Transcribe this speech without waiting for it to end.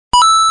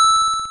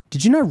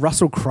Did you know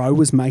Russell Crowe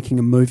was making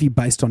a movie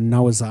based on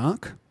Noah's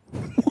Ark?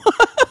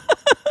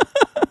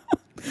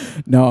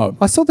 No.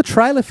 I saw the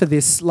trailer for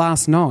this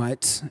last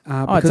night.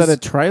 It's at a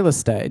trailer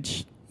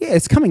stage. Yeah,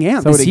 it's coming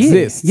out So this it year.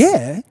 exists.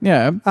 Yeah.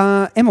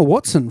 Yeah. Emma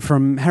Watson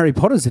from Harry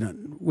Potter's in it,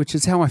 which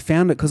is how I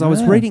found it because I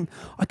was Ah. reading...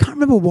 I can't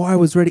remember why I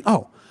was reading...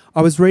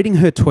 I was reading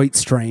her tweet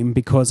stream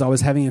because I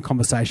was having a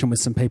conversation with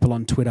some people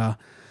on Twitter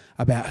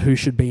about who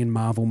should be in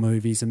Marvel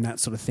movies and that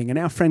sort of thing. And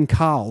our friend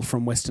Carl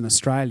from Western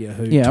Australia,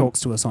 who talks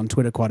to us on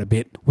Twitter quite a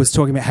bit, was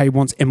talking about how he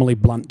wants Emily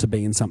Blunt to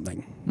be in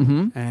something.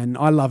 Mm-hmm. And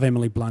I love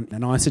Emily Blunt,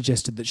 and I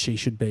suggested that she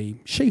should be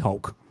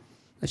She-Hulk.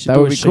 They should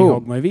do a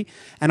She-Hulk movie.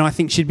 And I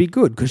think she'd be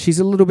good because she's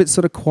a little bit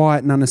sort of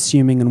quiet and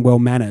unassuming and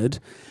well-mannered.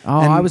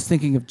 Oh, And I was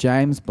thinking of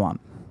James Blunt.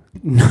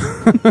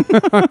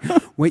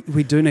 we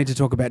do need to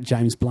talk about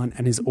James Blunt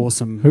and his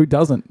awesome Who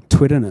doesn't?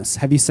 Twitterness.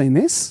 Have you seen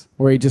this?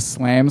 Where he just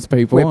slams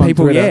people Where on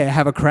people, Twitter.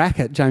 have a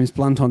crack at James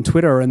Blunt on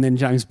Twitter, and then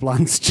James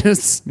Blunt's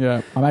just...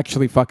 Yeah. I'm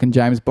actually fucking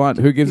James Blunt.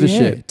 Who gives a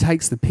shit?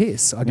 Takes the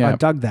piss. I Yeah.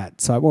 dug that.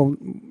 So, well,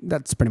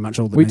 that's pretty much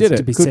all that We needs did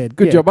to it. be Good- said.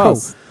 good job,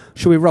 us.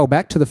 Should we roll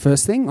back to the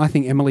first thing? I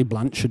think Emily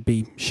Blunt should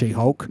be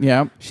She-Hulk.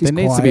 Yeah. She's there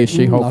needs to be a quiet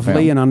and She-Hulk lovely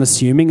film. and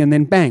unassuming, and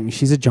then bang,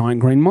 she's a giant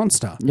green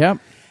monster. Yep.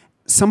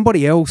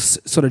 Somebody else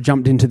sort of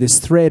jumped into this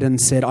thread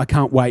and said, I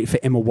can't wait for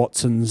Emma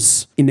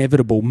Watson's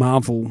inevitable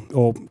Marvel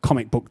or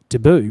comic book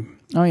debut.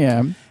 Oh,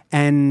 yeah.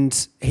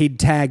 And he'd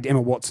tagged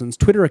Emma Watson's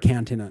Twitter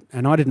account in it.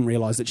 And I didn't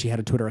realise that she had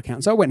a Twitter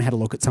account. So I went and had a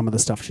look at some of the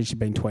stuff she'd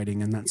been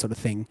tweeting and that sort of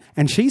thing.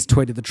 And she's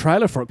tweeted the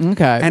trailer for it.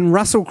 Okay. And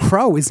Russell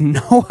Crowe is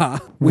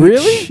Noah. Which,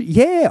 Really?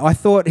 Yeah. I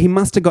thought he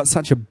must have got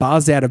such a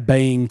buzz out of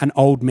being an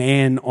old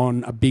man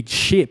on a big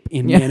ship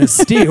in Man of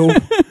Steel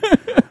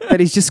that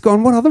he's just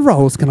gone, what other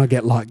roles can I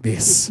get like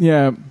this?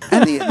 Yeah.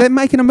 And they're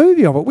making a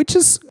movie of it, which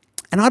is...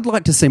 And I'd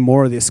like to see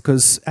more of this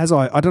because, as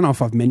I don't know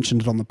if I've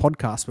mentioned it on the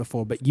podcast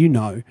before, but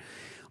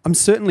I'm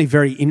certainly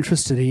very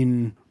interested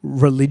in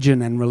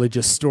religion and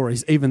religious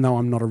stories, even though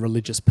I'm not a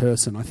religious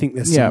person. I think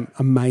there's some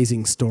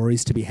amazing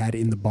stories to be had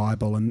in the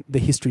Bible, and the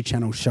History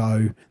Channel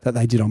show that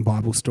they did on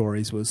Bible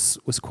stories was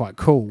quite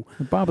cool.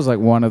 The Bible's like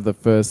one of the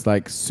first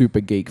like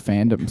super geek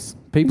fandoms.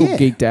 People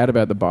geeked out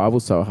about the Bible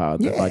so hard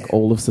that like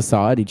all of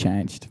society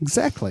changed.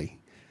 Exactly.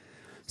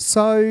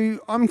 So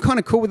I'm kind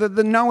of cool with it.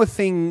 The Noah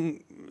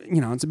thing,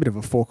 it's a bit of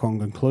a foregone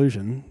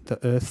conclusion.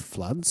 The earth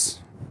floods.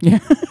 Yeah.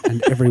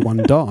 And everyone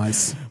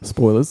dies.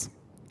 Spoilers.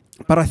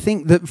 But I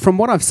think that from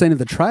what I've seen of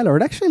the trailer,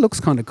 it actually looks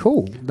kind of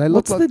cool. They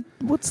look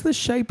What's the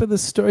shape of the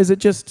story? Is it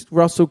just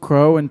Russell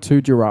Crowe and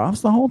two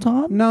giraffes the whole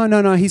time?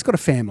 No. He's got a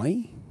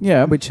family.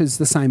 Yeah. Which is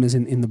the same as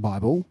in the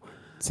Bible.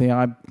 See,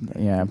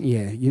 Yeah,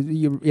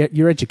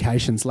 your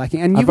education's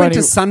lacking. And you I've went to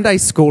only- Sunday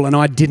school and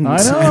I didn't. I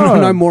know. And I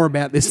know more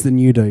about this than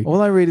you do.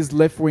 all I read is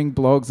left-wing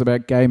blogs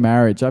about gay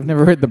marriage. I've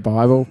never read the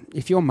Bible.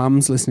 If your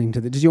mum's listening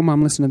to this, does your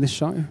mum listen to this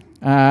show?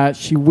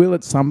 She will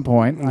at some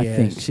point, I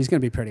think. She's going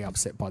to be pretty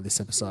upset by this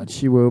episode.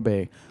 She will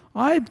be.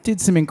 I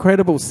did some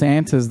incredible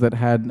Santas that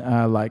had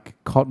like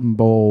cotton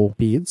ball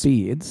Beards?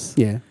 beards.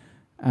 Yeah.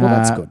 Well,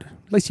 that's good.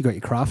 At least you got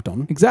your craft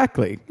on.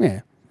 Exactly.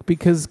 Yeah.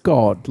 Because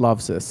God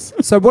loves us.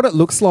 So what it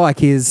looks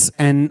like is,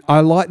 and I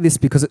like this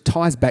because it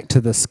ties back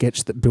to the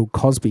sketch that Bill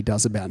Cosby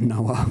does about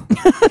Noah,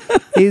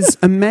 is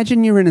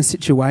imagine you're in a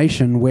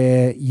situation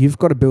where you've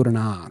got to build an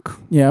ark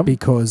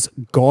because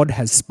God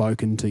has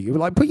spoken to you.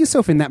 Like, put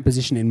yourself in that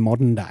position in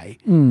modern day.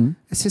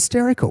 It's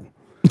hysterical.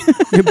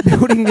 You're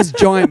building this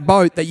giant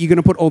boat that you're going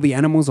to put all the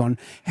animals on.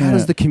 How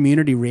does the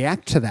community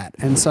react to that?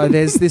 And so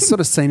there's this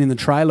sort of scene in the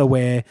trailer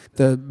where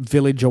the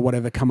village or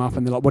whatever come up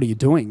and they're like, what are you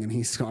doing? And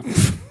he's like...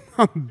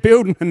 I'm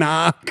building an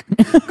ark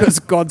because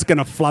God's going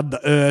to flood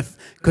the earth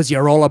because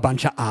you're all a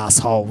bunch of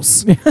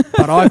assholes.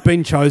 But I've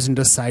been chosen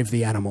to save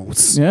the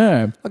animals.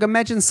 Yeah. Like,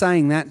 imagine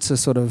saying that to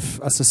sort of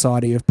a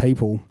society of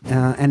people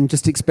and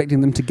just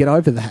expecting them to get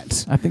over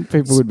that. I think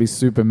people would be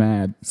super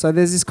mad. So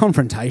there's this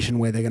confrontation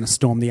where they're going to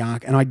storm the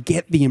ark, and I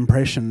get the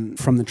impression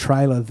from the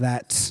trailer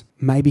that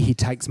maybe he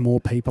takes more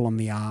people on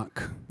the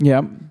ark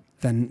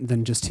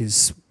than just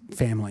his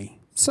family.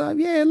 So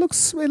yeah, it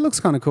looks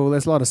kind of cool.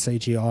 There's a lot of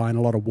CGI and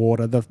a lot of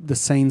water. The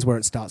scenes where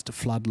it starts to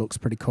flood looks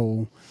pretty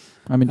cool.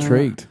 I'm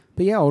intrigued.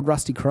 But yeah, old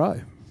Rusty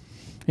Crowe,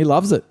 He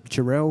loves it.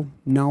 Jarrell,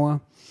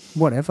 Noah,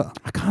 whatever.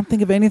 I can't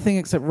think of anything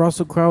except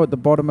Russell Crowe at the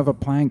bottom of a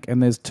plank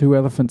and there's two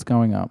elephants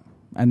going up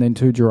and then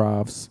two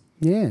giraffes.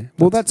 Yeah,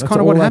 well that's kind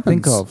of what all I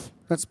happens. think of.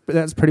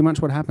 That's pretty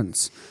much what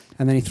happens.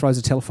 And then he throws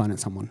a telephone at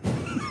someone.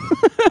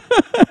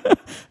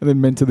 And then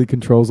mentally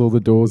controls all the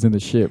doors in the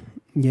ship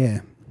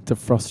Yeah. to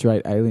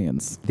frustrate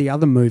aliens. The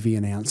other movie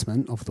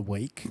announcement of the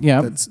week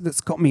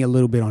that's got me a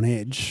little bit on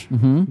edge,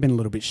 been a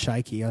little bit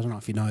shaky, I don't know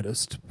if you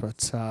noticed,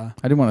 but I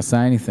didn't want to say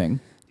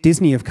anything.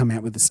 Disney have come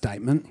out with a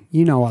statement.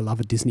 You know I love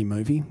a Disney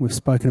movie. We've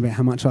spoken about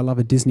how much I love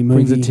a Disney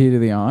movie. Brings a tear to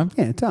the eye.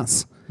 Yeah, it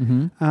does.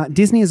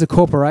 Disney as a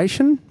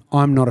corporation,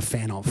 I'm not a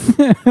fan of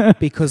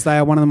because they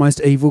are one of the most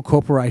evil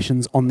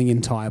corporations on the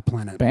entire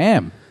planet.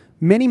 Bam.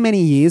 Many,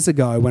 many years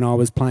ago when I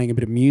was playing a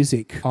bit of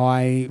music,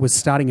 I was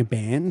starting a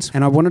band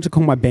and I wanted to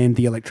call my band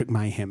The Electric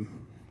Mayhem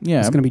Yeah.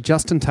 It's going to be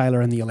Justin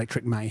Taylor and the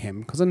Electric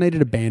Mayhem because I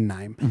needed a band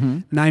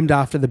name. Named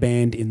after the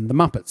band in The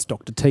Muppets,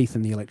 Dr. Teeth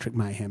and the Electric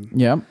Mayhem.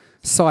 Yeah.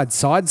 Side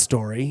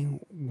story,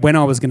 when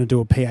I was going to do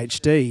a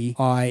PhD,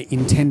 I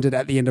intended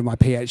at the end of my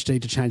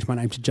PhD to change my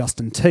name to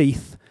Justin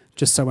Teeth,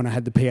 just so when I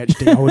had the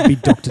PhD, I would be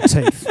Dr.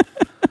 Teeth.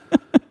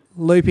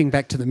 Looping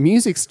back to the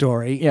music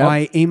story,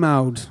 I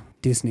emailed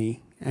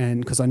Disney,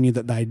 and because I knew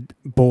that they'd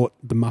bought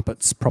the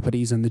Muppets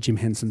properties and the Jim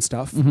Henson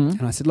stuff,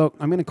 and I said, look,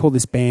 I'm going to call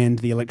this band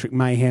the Electric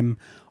Mayhem.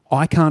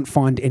 I can't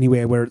find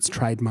anywhere where it's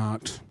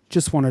trademarked.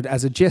 Just wanted,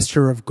 as a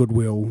gesture of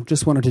goodwill,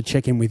 just wanted to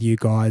check in with you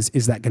guys.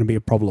 Is that going to be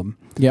a problem?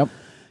 Yep.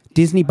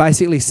 Disney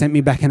basically sent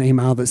me back an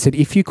email that said,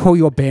 if you call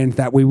your band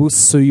that, we will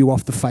sue you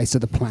off the face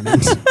of the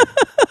planet.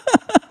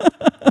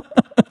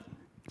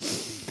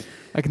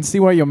 I can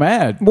see why you're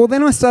mad. Well,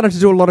 then I started to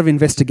do a lot of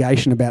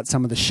investigation about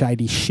some of the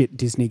shady shit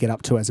Disney get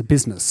up to as a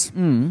business.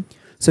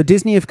 So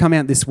Disney have come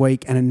out this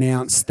week and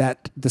announced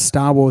that the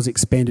Star Wars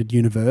Expanded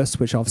Universe,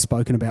 which I've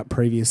spoken about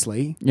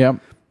previously,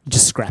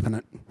 just scrapping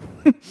it.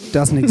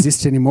 Doesn't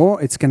exist anymore.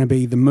 It's going to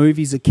be the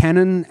movies are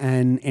canon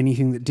and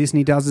anything that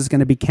Disney does is going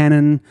to be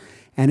canon.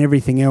 And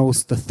everything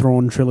else, the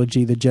Thrawn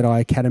trilogy, the Jedi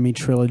Academy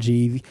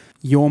trilogy,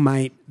 your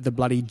mate, the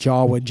bloody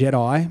Jawa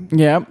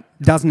Jedi,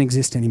 doesn't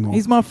exist anymore.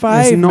 He's my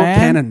fave, It's not man.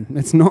 canon.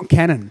 It's not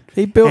canon.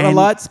 He built a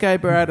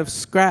lightsaber out of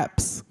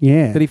scraps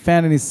that he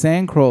found in his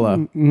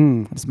sandcrawler.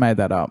 I just made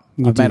that up.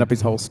 I've made up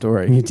his whole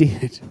story. You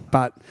did.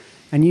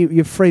 And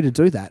you're free to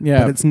do that.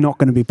 But it's not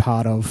going to be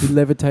part of... He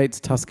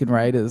levitates Tusken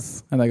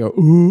Raiders and they go,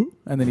 ooh,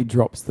 and then he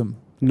drops them.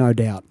 No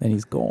doubt. Then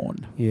he's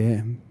gone.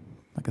 Yeah.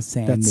 Like a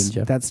sand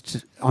ninja. That's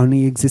just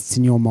only exists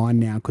in your mind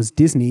now because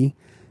Disney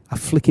are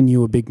flicking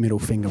you a big middle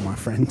finger, my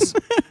friends.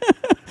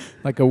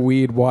 Like a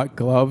weird white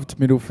gloved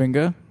middle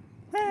finger?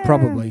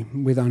 Probably,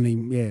 with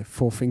only,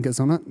 4 fingers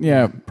on it.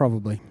 Yeah.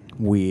 Probably.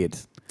 Weird.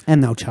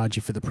 And they'll charge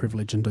you for the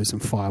privilege and do some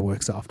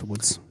fireworks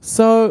afterwards.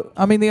 So,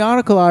 I mean, the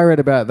article I read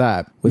about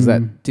that was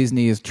that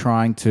Disney is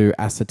trying to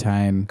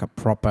ascertain a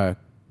proper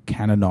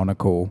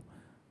canonical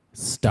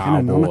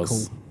Star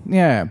Wars.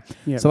 Yeah.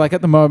 Yep. So, like,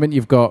 at the moment,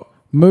 you've got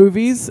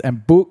movies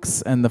and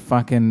books and the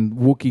fucking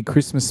Wookiee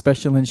Christmas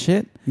special and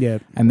shit. Yeah.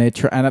 And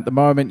and at the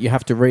moment, you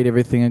have to read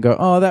everything and go,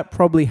 oh, that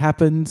probably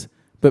happened,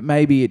 but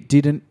maybe it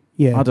didn't.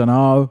 Yeah. I don't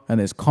know. And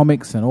there's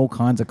comics and all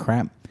kinds of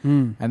crap.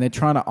 And they're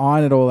trying to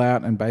iron it all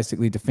out and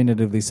basically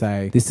definitively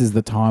say, this is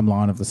the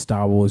timeline of the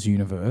Star Wars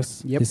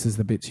universe. Yep. This is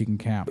the bits you can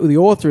count. The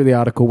author of the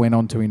article went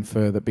on to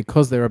infer that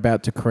because they're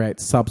about to create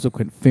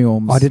subsequent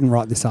films... I didn't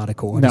write this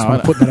article. I just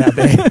want to put that out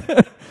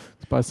there.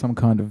 It's by some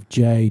kind of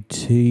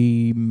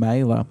J.T.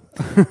 Mailer.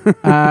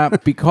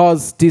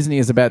 Because Disney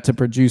is about to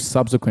produce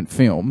subsequent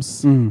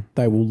films,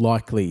 they will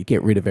likely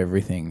get rid of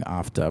everything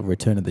after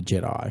Return of the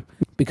Jedi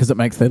because it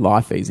makes their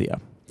life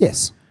easier.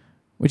 Yes.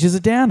 Which is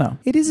a downer.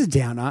 It is a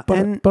downer.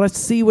 But I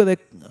see where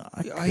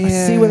I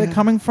see where they're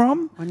coming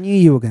from. I knew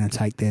you were going to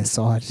take their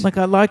side. Like,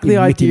 I like the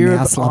idea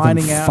of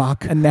ironing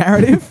out a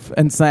narrative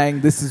and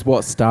saying this is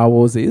what Star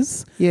Wars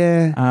is.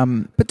 Yeah.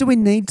 But do we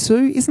need to?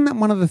 Isn't that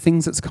one of the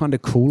things that's kind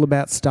of cool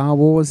about Star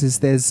Wars is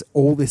there's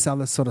all this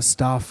other sort of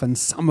stuff and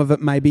some of it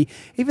maybe,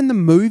 even the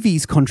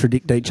movies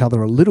contradict each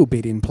other a little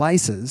bit in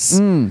places.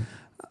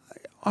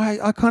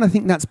 I kind of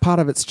think that's part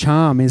of its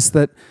charm is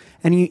that,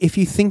 and if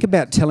you think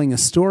about telling a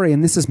story,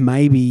 and this is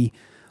maybe,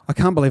 I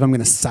can't believe I'm going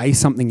to say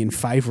something in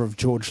favour of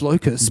George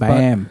Lucas,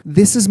 Bam. but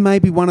this is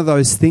maybe one of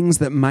those things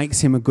that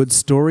makes him a good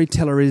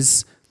storyteller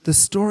is the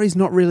story's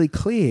not really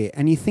clear.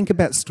 And you think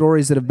about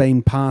stories that have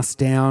been passed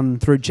down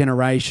through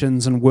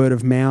generations and word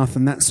of mouth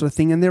and that sort of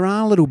thing, and there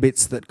are little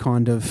bits that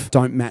kind of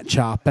don't match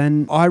up.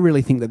 And I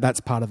really think that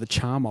that's part of the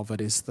charm of it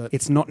is that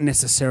it's not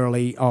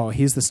necessarily, oh,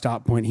 here's the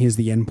start point, here's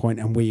the end point,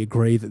 and we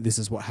agree that this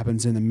is what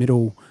happens in the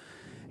middle.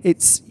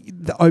 It's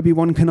the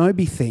Obi-Wan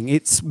Kenobi thing.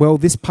 It's, well,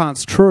 this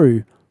part's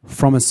true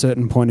from a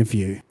certain point of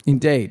view.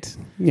 Indeed.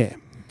 Yeah.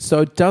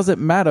 So does it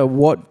matter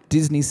what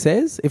Disney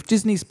says? If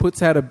Disney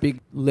puts out a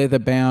big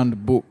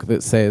leather-bound book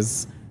that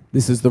says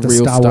this is the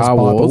real Star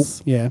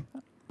Wars, yeah.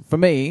 For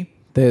me,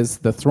 there's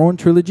the Thrawn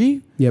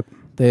trilogy. Yep.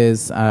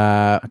 There's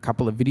a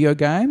couple of video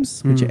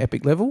games which are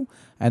epic level,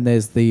 and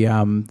there's the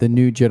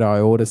new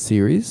Jedi Order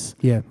series,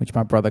 which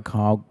my brother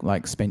Kyle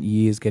spent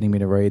years getting me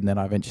to read, and then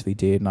I eventually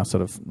did, and I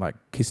sort of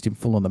kissed him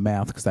full on the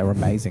mouth because they were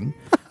amazing.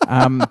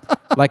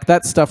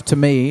 That stuff to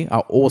me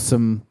are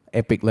awesome,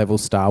 epic level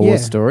Star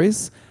Wars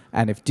stories.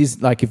 And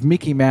if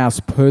Mickey Mouse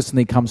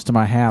personally comes to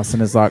my house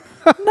and is like,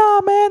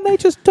 "Nah, man, they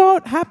just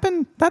don't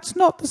happen. That's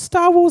not the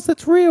Star Wars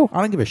that's real."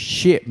 I don't give a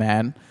shit,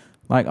 man.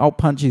 I'll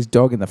punch his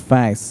dog in the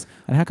face.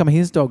 And how come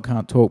his dog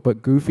can't talk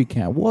but Goofy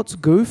can? What's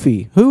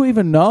Goofy? Who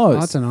even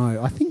knows? I don't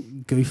know. I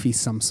think Goofy's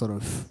some sort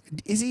of...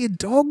 Is he a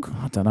dog?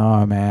 I don't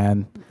know,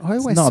 man. I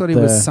always thought he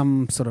was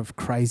some sort of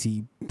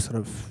crazy sort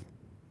of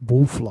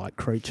wolf-like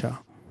creature.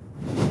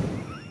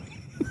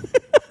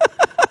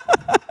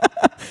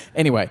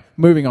 Anyway,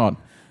 moving on.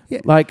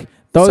 Yeah.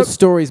 Those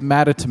stories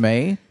matter to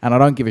me, and I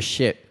don't give a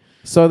shit.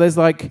 So there's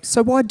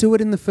So why do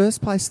it in the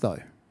first place, though?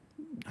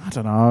 I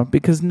don't know,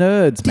 because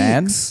nerds,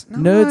 man.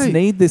 No. Nerds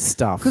need this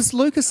stuff. Because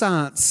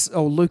LucasArts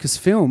or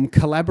Lucasfilm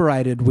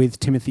collaborated with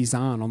Timothy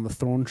Zahn on the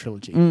Thrawn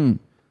trilogy.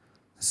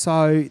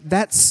 So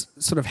that's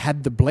sort of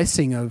had the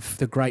blessing of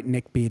the great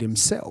neckbeard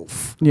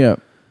himself. Yeah.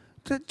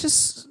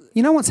 Just,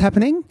 you know what's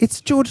happening?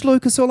 It's George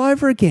Lucas all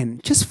over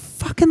again. Just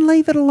fucking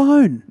leave it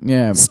alone.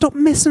 Yeah. Stop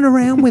messing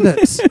around with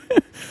it.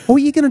 All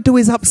you're going to do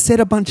is upset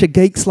a bunch of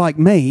geeks like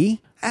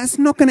me. It's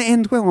not going to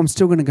end well. I'm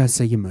still going to go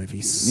see your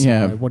movies.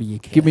 Yeah. So what do you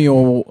care? Give me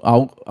all.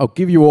 I'll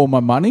give you all my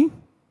money,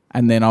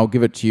 and then I'll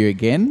give it to you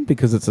again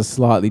because it's a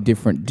slightly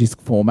different disc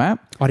format.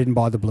 I didn't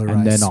buy the Blu-rays.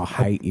 And then I'll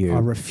hate you. I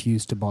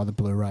refused to buy the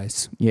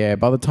Blu-rays. Yeah.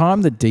 By the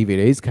time the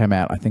DVDs came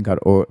out, I think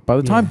by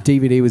the time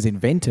DVD was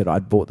invented,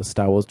 I'd bought the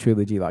Star Wars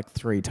trilogy like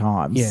 3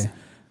 times. Yeah.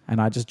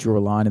 And I just drew a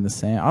line in the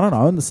sand. I don't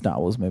own the Star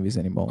Wars movies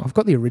anymore. I've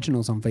got the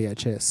originals on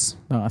VHS.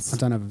 Nice. I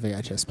don't have a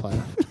VHS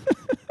player.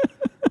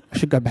 I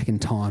should go back in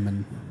time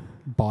and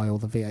buy all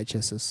the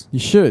VHSs. You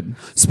should.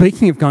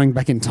 Speaking of going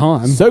back in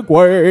time...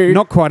 Segue!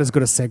 Not quite as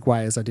good a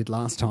segue as I did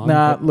last time.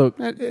 Nah, look.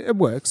 It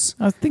works.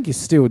 I think you're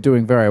still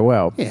doing very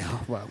well. Yeah,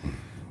 well...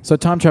 So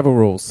time travel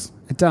rules.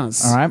 It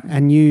does. All right.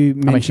 And you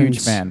mentioned... I'm a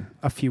huge fan.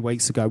 A few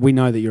weeks ago, we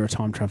know that you're a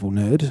time travel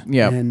nerd.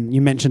 Yeah. And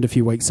you mentioned a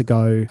few weeks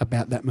ago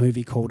about that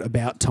movie called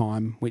About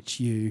Time, which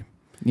you...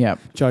 Yeah.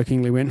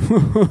 Jokingly went,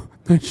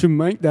 they should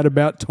make that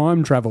about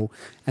time travel.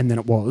 And then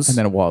it was.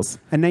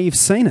 And now you've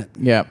seen it.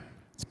 Yeah.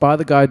 It's by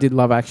the guy who did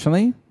Love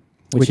Actually,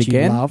 which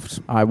again, you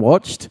loved. I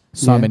watched.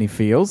 So many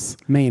feels.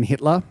 Me and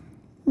Hitler.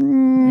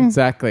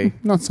 Exactly.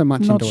 Not so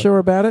much Not into sure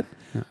it. about it.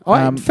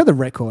 No. For the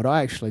record,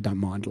 I actually don't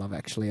mind Love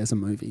Actually as a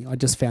movie. I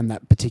just found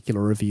that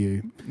particular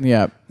review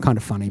kind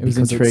of funny. It was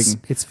because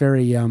intriguing. It's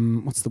very,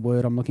 what's the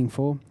word I'm looking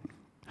for?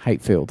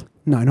 Hate-filled.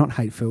 No, not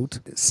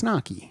hate-filled.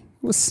 Snarky.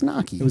 It was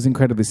snarky. It was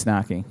incredibly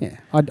snarky. Yeah,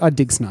 I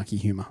dig snarky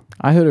humour.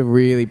 I heard a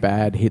really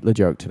bad Hitler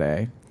joke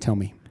today. Tell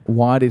me.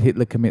 Why did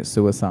Hitler commit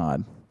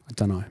suicide? I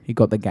don't know. He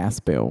got the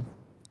gas bill.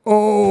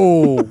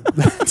 Oh,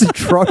 that's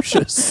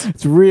atrocious.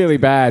 It's really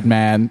bad,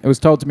 man. It was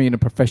told to me in a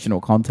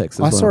professional context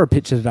as well. I saw a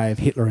picture today of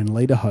Hitler in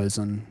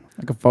lederhosen.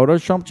 Like a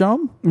Photoshop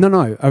job?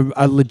 No,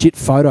 a legit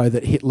photo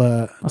that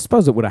Hitler... I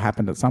suppose it would have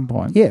happened at some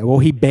point. Yeah, well,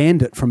 he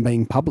banned it from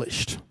being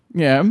published.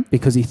 Yeah.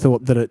 Because he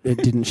thought that it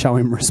didn't show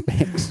him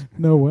respect.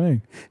 No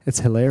way. It's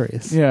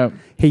hilarious. Yeah.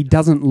 He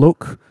doesn't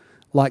look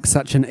like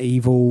such an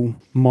evil,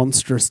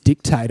 monstrous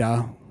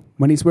dictator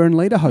when he's wearing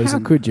lederhosen. How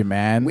could you,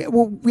 man?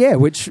 Well, yeah,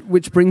 which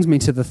brings me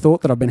to the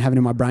thought that I've been having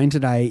in my brain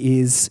today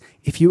is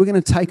if you were going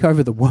to take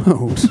over the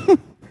world,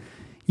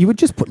 you would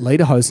just put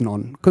lederhosen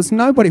on because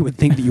nobody would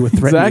think that you were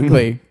threatening.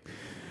 Exactly.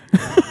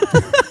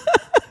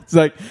 It's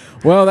like,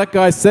 well, that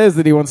guy says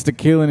that he wants to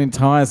kill an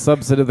entire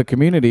subset of the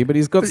community, but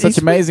he's got such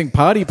amazing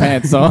party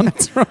pants on.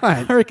 That's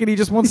right. I reckon he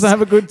just wants to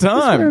have a good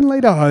time. He's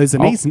wearing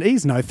lederhosen.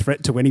 He's no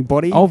threat to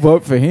anybody. I'll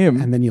vote for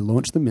him. And then you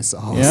launch the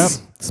missiles. Yep.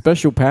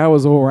 Special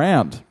powers all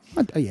around.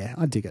 I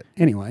dig it.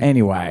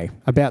 Anyway.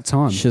 About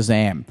time.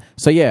 Shazam.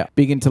 So, yeah,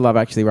 big into Love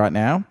Actually right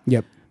now.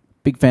 Yep.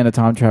 Big fan of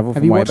time travel.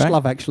 Have you watched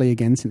Love Actually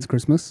again since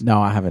Christmas?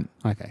 No, I haven't.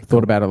 Okay.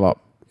 Thought about it a lot.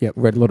 Yep.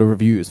 Read a lot of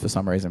reviews for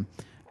some reason.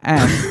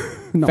 And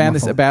found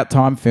this About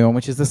Time film,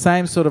 which is the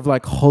same sort of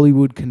like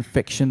Hollywood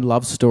confection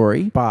love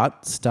story,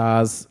 but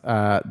stars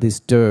this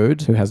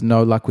dude who has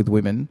no luck with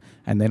women.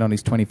 And then on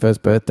his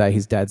 21st birthday,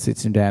 his dad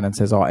sits him down and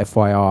says, oh,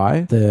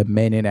 FYI, the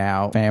men in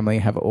our family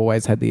have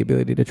always had the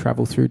ability to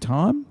travel through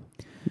time.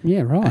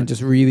 Yeah, right. And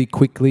just really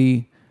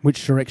quickly...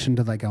 Which direction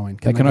do they go in?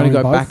 They can only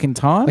go back in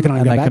time, they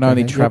can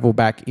only travel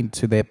back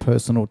into their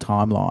personal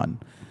timeline.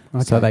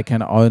 Okay. So they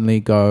can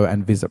only go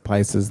and visit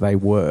places they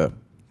were.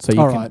 So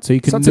you can. So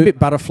it's a bit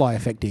butterfly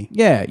effecty.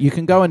 Yeah, you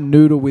can go and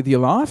noodle with your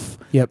life.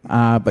 Yep.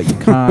 But you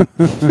can't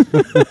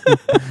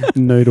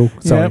noodle.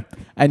 Sorry.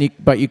 Yep.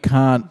 But you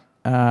can't.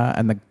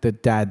 And the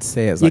dad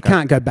says you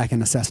can't go back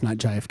and assassinate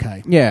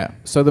JFK. Yeah.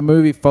 So the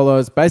movie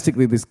follows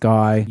basically this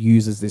guy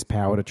uses this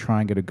power to try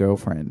and get a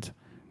girlfriend,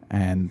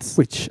 and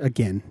which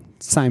again.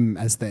 Same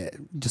as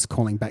just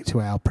calling back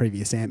to our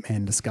previous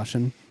Ant-Man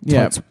discussion.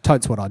 Yeah.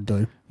 Totes what I'd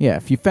do. Yeah,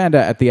 if you found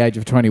out at the age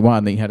of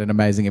 21 that you had an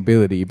amazing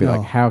ability, you'd be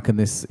like, how can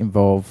this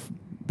involve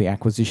the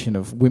acquisition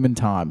of women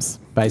times,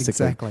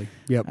 basically? Exactly,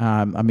 yep.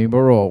 I mean,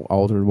 we're all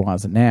older and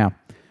wiser now.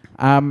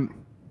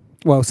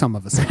 Well, some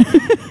of us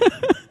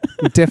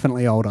are.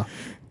 Definitely older.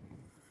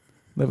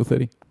 Level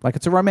 30. Like,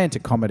 it's a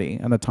romantic comedy,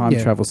 and the time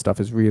travel stuff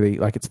is really,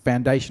 like, it's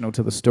foundational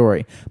to the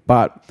story,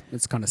 but...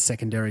 It's kind of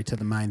secondary to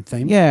the main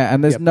theme. Yeah,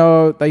 and there's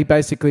they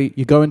basically,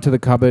 you go into the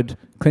cupboard,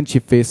 clench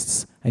your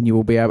fists, and you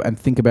will be able and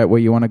think about where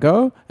you want to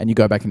go, and you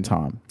go back in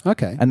time.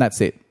 Okay. And that's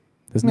it.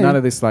 There's none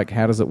of this, like,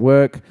 how does it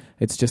work?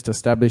 It's just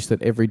established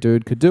that every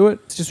dude could do it.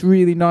 It's just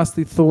really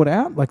nicely thought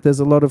out. Like,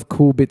 there's a lot of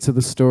cool bits of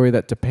the story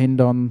that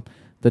depend on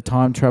the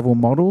time travel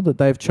model that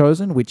they've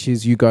chosen, which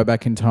is you go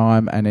back in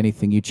time and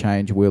anything you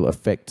change will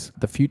affect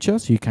the future.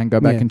 So you can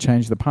go back and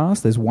change the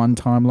past. There's one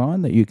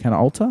timeline that you can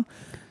alter.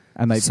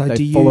 And they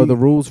follow the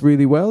rules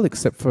really well,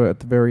 except for at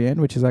the very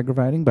end, which is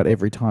aggravating. But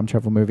every time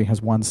travel movie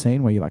has one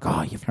scene where you're like,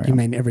 oh, you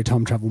mean every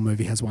time travel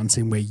movie has one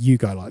scene where you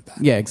go like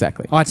that? Yeah,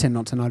 exactly. I tend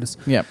not to notice.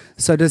 Yeah.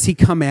 So does he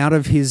come out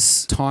of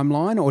his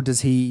timeline, or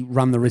does he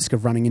run the risk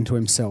of running into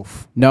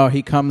himself? No,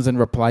 he comes and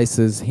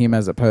replaces him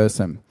as a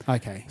person.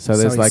 Okay. So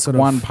there's like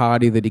one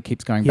party that he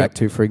keeps going back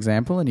to, for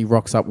example, and he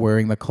rocks up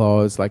wearing the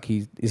clothes. Like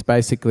he is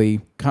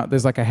basically,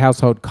 there's like a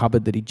household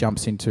cupboard that he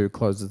jumps into,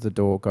 closes the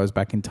door, goes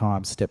back in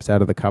time, steps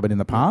out of the cupboard in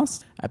the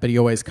past. But he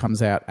always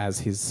comes out as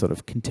his sort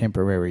of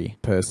contemporary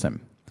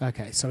person.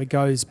 Okay, so he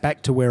goes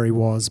back to where he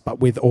was, but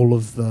with all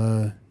of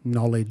the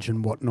knowledge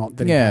and whatnot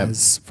that he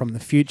has from the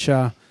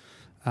future,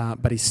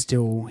 but he's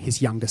still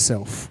his younger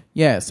self.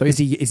 Yeah. So is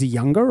he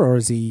younger, or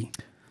is he...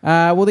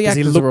 well, the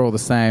actors are all the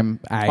same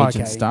age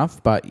and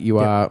stuff, but you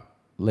are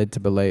led to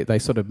believe they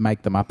sort of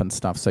make them up and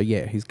stuff. So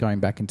yeah, he's going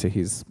back into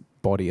his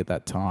body at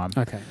that time.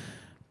 Okay.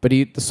 But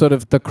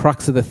the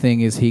crux of the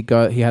thing is he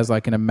has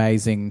like an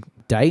amazing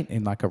date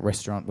in like a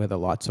restaurant where the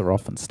lights are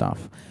off and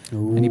stuff.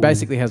 Ooh, and he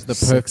basically has the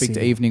perfect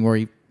evening where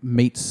he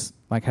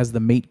has the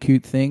meet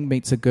cute thing,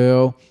 meets a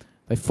girl,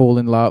 they fall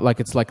in love, like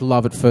it's like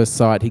love at first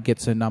sight. He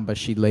gets her number,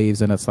 she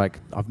leaves, and it's like,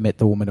 I've met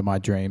the woman of my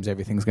dreams,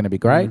 everything's going to be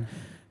great.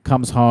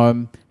 Comes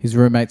home, his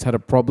roommate's had a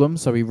problem,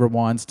 so he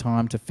rewinds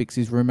time to fix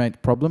his roommate's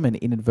problem and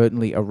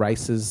inadvertently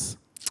erases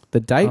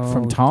the date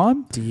from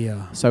time.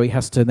 Dear. So he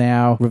has to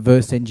now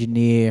reverse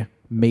engineer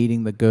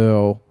meeting the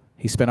girl.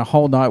 He spent a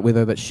whole night with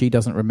her that she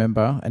doesn't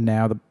remember, and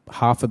now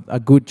a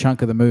good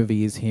chunk of the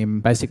movie is him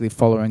basically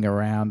following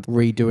around,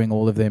 redoing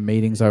all of their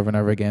meetings over and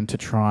over again to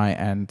try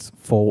and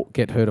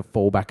get her to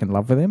fall back in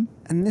love with him.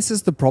 And this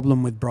is the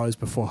problem with Bros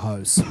Before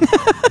Hoes.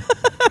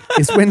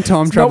 Is when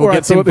time travel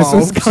gets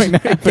involved,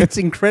 it gets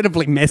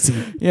incredibly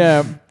messy.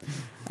 Yeah.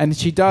 And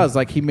she does.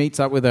 Like, he meets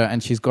up with her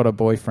and she's got a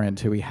boyfriend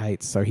who he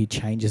hates, so he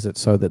changes it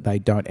so that they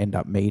don't end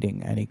up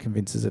meeting, and he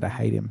convinces her to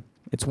hate him.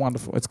 It's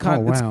wonderful. It's quite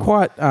it's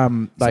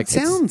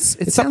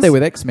up there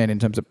with X-Men in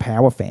terms of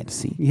power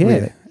fantasy. Yeah.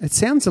 Really. It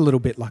sounds a little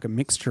bit like a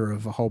mixture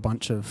of a whole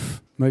bunch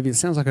of movies. It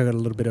sounds like I got a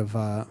little bit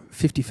of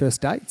 50 First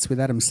Dates with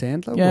Adam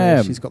Sandler,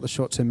 where she's got the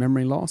short-term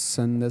memory loss,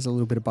 and there's a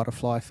little bit of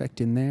butterfly effect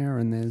in there,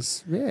 and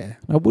there's,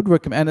 I would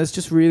recommend, and it's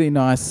just really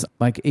nice,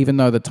 like, even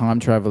though the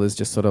time travel is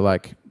just sort of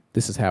like,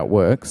 this is how it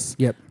works.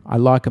 Yep. I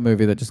like a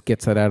movie that just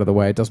gets that out of the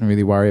way. It doesn't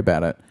really worry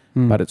about it.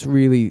 But it's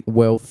really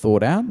well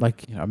thought out.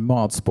 Like,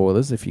 mild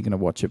spoilers if you're going to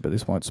watch it, but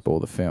this won't spoil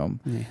the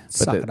film. Yeah,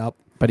 suck it up.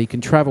 But he can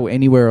travel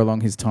anywhere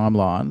along his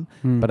timeline,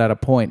 but at a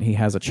point he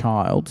has a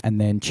child and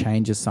then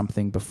changes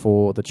something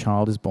before the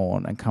child is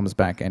born and comes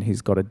back and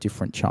he's got a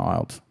different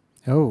child.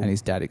 Oh. And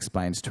his dad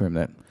explains to him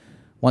that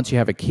once you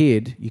have a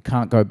kid, you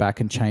can't go back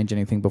and change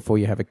anything before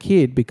you have a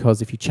kid,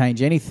 because if you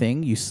change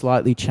anything, you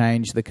slightly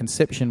change the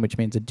conception, which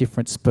means a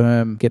different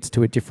sperm gets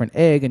to a different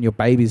egg and your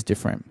baby's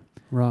different.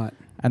 Right.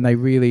 And they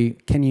really...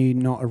 Can you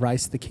not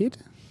erase the kid?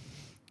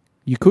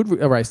 You could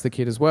erase the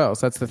kid as well.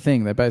 So that's the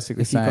thing. They're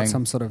basically saying... You've got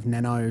some sort of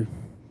nano...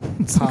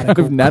 some kind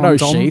of nano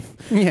sheath.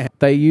 Yeah.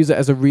 They use it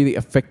as a really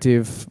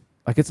effective...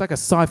 Like, it's like a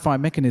sci-fi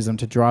mechanism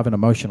to drive an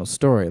emotional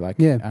story. Like,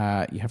 you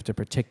have to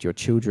protect your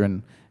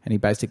children, and he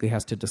basically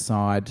has to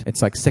decide...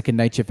 It's like second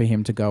nature for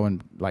him to go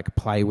and, like,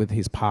 play with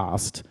his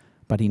past,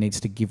 but he needs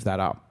to give that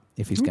up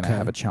if he's going to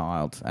have a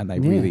child. And they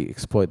really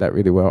exploit that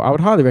really well. I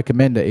would highly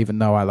recommend it, even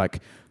though I,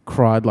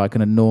 cried like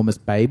an enormous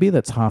baby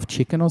that's half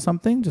chicken or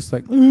something, just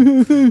like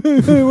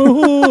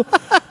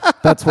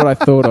that's what I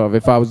thought of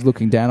if I was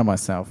looking down on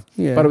myself.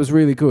 But it was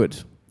really good.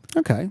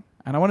 Okay.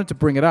 And I wanted to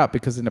bring it up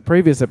because in a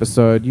previous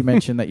episode you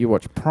mentioned that you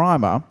watched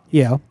Primer,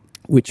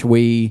 which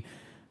we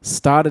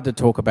started to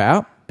talk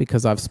about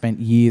because I've spent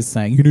years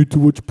saying you need to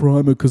watch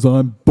Primer because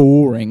I'm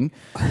boring,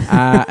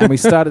 and we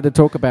started to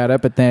talk about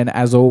it, but then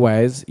as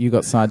always you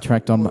got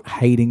sidetracked on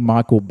hating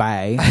Michael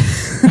Bay.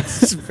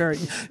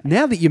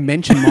 Now that you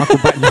mention Michael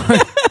Bay,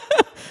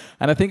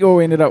 and I think all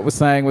we ended up with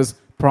saying was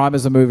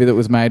Primer's a movie that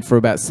was made for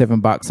about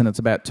 $7, and it's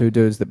about two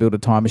dudes that build a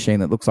time machine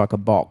that looks like a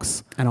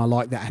box. And I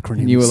like the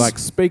acronyms. And you were like,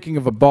 speaking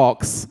of a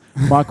box,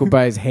 Michael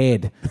Bay's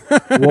head.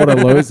 What a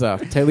loser.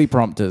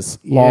 Teleprompters.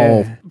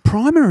 Lol.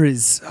 Primer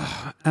is...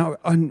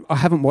 I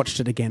haven't watched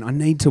it again. I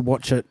need to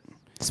watch it.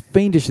 It's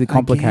fiendishly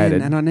complicated.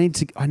 Again, and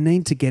I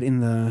need to get in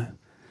the...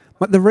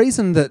 But the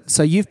reason that...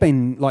 So you've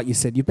been, like you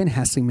said, you've been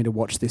hassling me to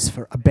watch this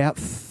for about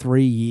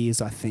 3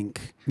 years, I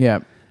think. Yeah.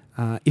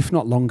 If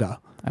not longer.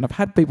 And I've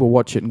had people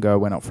watch it and go,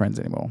 we're not friends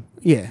anymore.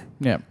 Yeah.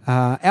 Yeah.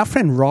 Our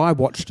friend Rye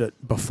watched it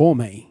before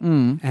me,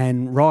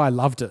 and Rye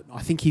loved it.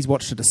 I think he's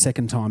watched it a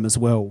second time as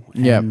well.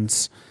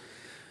 And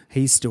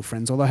he's still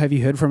friends. Although, have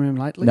you heard from him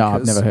lately? No,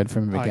 I've never heard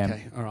from him again.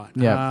 Okay, all right.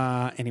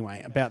 Yeah.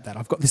 Anyway, about that,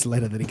 I've got this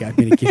letter that he gave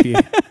me to give you.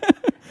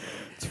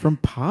 It's from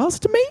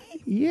past me?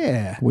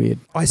 Yeah. Weird.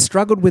 I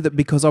struggled with it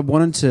because I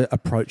wanted to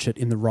approach it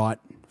in the right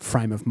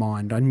frame of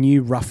mind. I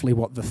knew roughly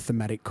what the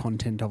thematic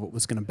content of it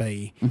was going to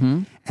be.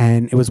 Mm-hmm.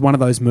 And it was one of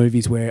those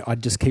movies where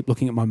I'd just keep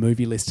looking at my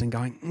movie list and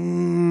going,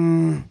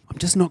 I'm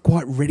just not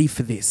quite ready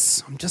for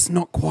this. I'm just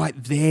not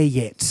quite there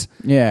yet.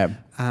 Yeah.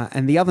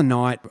 And the other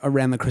night,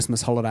 around the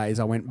Christmas holidays,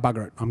 I went,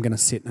 bugger it, I'm going to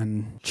sit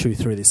and chew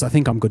through this. I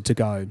think I'm good to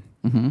go.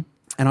 Mm-hmm.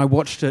 And I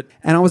watched it,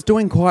 and I was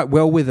doing quite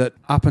well with it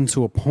up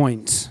until a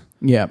point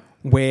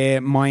where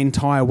my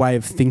entire way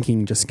of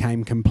thinking just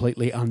came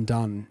completely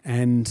undone.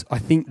 And I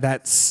think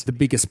that's the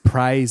biggest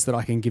praise that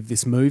I can give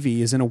this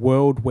movie, is in a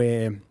world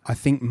where I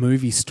think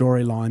movie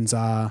storylines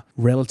are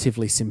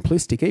relatively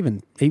simplistic,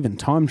 even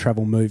time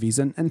travel movies,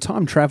 and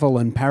time travel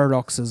and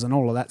paradoxes and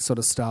all of that sort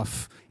of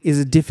stuff is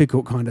a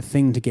difficult kind of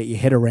thing to get your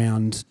head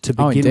around to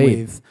begin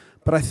with.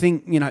 But I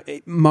think,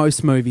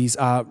 most movies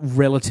are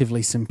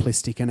relatively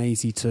simplistic and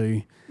easy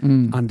to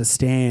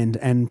understand.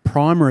 And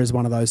Primer is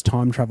one of those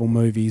time travel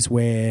movies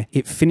where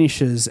it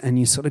finishes and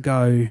you sort of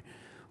go,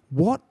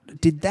 what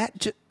did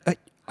that...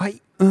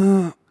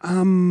 and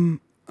I'm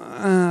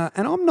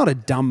not a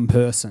dumb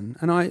person.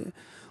 And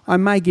I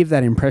may give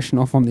that impression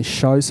off on this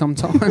show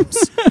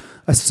sometimes.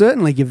 I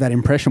certainly give that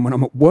impression when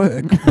I'm at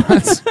work.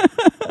 But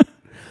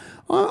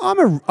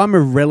I'm a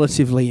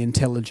relatively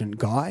intelligent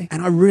guy,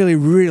 and I really,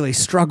 really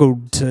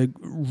struggled to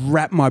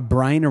wrap my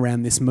brain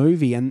around this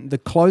movie. And the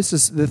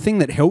thing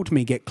that helped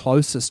me get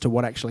closest to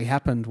what actually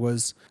happened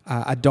was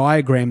a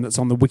diagram that's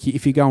on the wiki.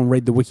 If you go and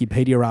read the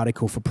Wikipedia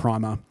article for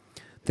Primer,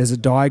 there's a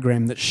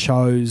diagram that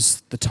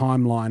shows the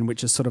timeline,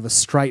 which is sort of a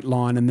straight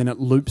line, and then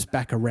it loops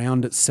back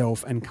around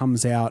itself and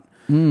comes out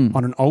on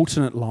an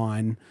alternate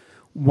line.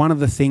 One of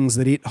the things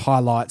that it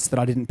highlights that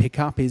I didn't pick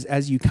up is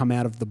as you come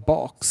out of the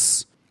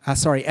box...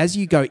 as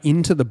you go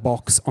into the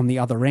box on the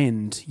other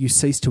end, you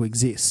cease to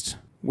exist,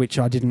 which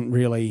I didn't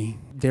really...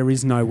 There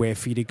is nowhere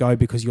for you to go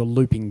because you're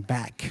looping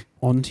back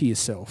onto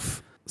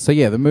yourself. So,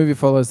 the movie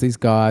follows these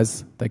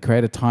guys. They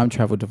create a time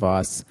travel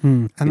device.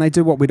 And they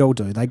do what we'd all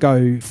do. They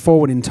go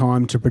forward in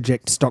time to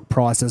project stock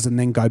prices and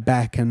then go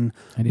back and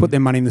put their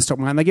money in the stock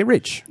market and they get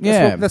rich.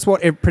 That's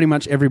what pretty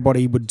much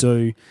everybody would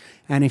do.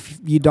 And if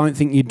you don't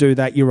think you do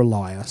that, you're a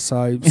liar.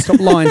 So stop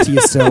lying to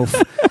yourself.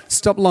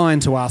 Stop lying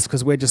to us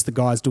because we're just the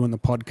guys doing the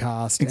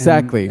podcast.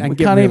 Exactly. And we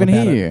can't even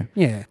hear you.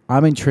 Yeah.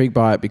 I'm intrigued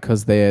by it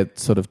because their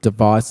sort of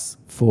device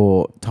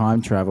for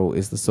time travel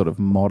is the sort of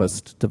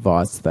modest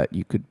device that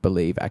you could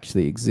believe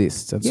actually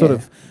exists. And sort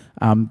of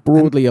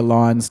broadly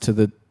aligns to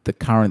the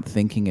current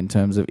thinking in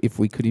terms of if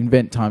we could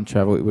invent time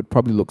travel, it would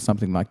probably look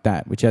something like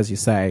that, which, as you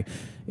say,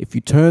 if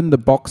you turn the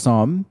box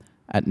on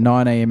at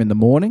 9 a.m. in the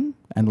morning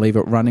and leave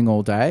it running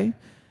all day,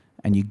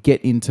 and you get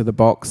into the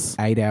box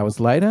 8 hours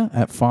later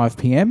at 5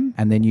 p.m.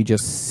 and then you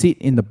just sit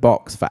in the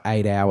box for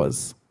 8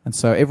 hours. And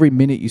so every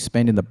minute you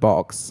spend in the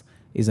box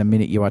is a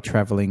minute you are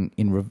traveling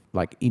in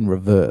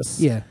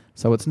reverse. Yeah.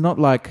 So it's not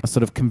like a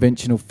sort of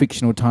conventional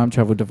fictional time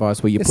travel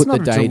device where you put the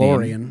date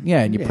in.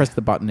 Yeah, and you press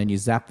the button and you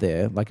zap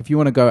there. Like if you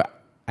want to go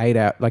 8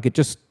 hours, like it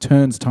just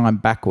turns time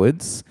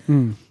backwards,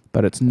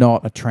 but it's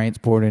not a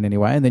transport in any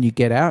way. And then you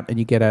get out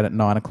at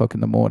 9 o'clock in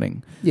the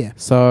morning. Yeah.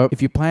 So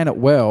if you plan it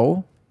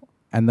well...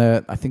 And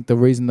I think the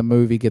reason the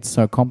movie gets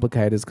so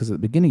complicated is because at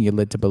the beginning you're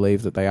led to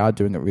believe that they are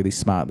doing it really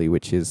smartly,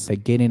 which is they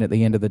get in at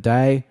the end of the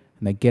day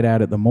and they get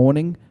out at the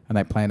morning and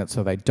they plan it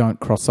so they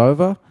don't cross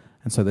over.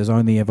 And so there's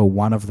only ever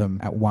one of them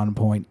at one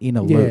point in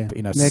a loop,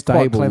 in a they're stable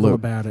quite clever loop.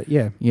 about it,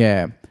 yeah.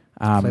 Yeah.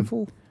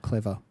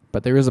 Clever.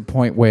 But there is a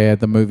point where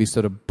the movie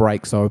sort of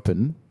breaks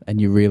open and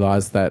you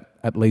realise that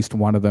at least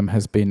one of them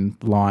has been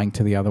lying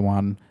to the other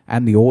one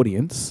and the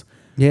audience.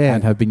 Yeah.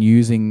 And have been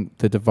using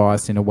the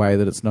device in a way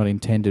that it's not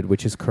intended,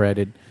 which has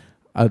created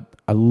a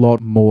lot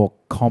more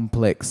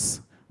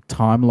complex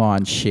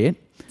timeline shit.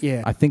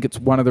 Yeah. I think it's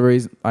one of the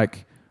reasons,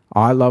 like,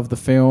 I love the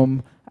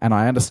film and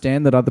I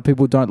understand that other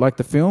people don't like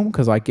the film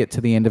because I get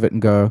to the end of it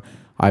and go,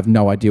 I have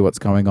no idea what's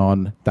going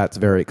on. That's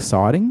very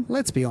exciting.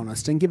 Let's be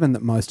honest, and given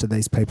that most of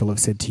these people have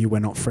said to you we're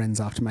not friends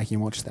after making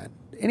you watch that,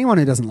 anyone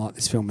who doesn't like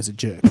this film is a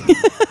jerk.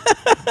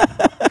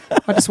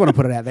 I just want to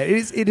put it out there.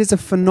 It is a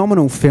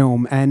phenomenal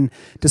film, and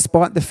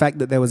despite the fact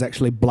that there was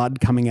actually blood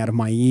coming out of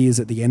my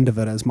ears at the end of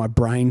it as my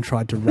brain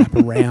tried to wrap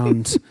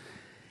around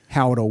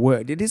how it all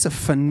worked, it is a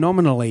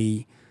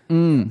phenomenally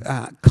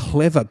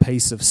clever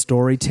piece of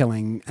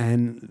storytelling,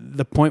 and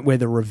the point where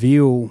the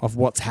reveal of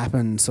what's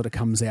happened sort of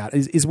comes out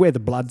is where the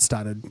blood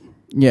started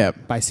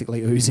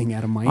basically oozing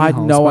out of my ear I had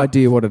holes. no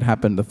idea what had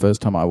happened the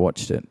first time I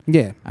watched it.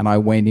 Yeah. And I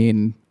went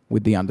in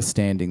with the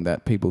understanding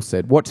that people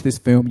said, watch this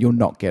film, you'll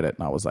not get it.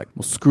 And I was like,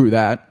 well, screw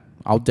that.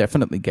 I'll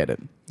definitely get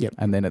it. Yep.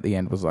 And then at the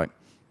end was like,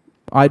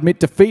 I admit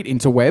defeat,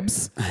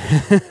 interwebs.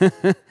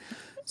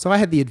 So I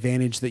had the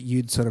advantage that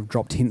you'd sort of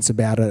dropped hints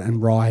about it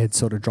and Rye had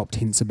sort of dropped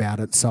hints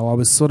about it. So I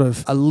was sort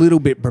of a little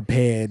bit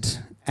prepared,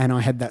 and I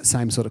had that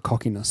same sort of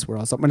cockiness where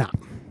I was like, well,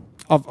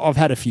 no, I've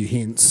had a few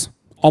hints.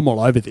 I'm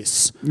all over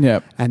this. Yeah.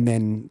 And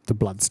then the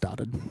blood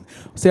started.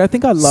 See, I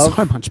think I love...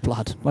 so much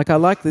blood. Like, I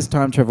like this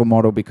time travel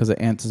model because it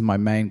answers my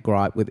main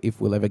gripe with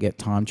if we'll ever get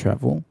time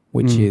travel,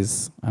 which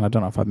is, and I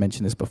don't know if I've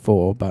mentioned this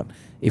before, but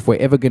if we're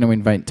ever going to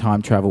invent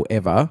time travel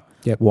ever,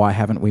 why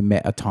haven't we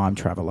met a time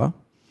traveller?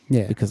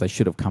 Yeah. Because they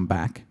should have come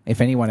back,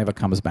 if anyone ever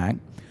comes back.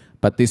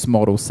 But this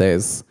model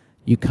says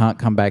you can't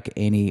come back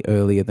any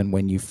earlier than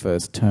when you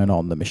first turn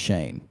on the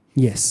machine.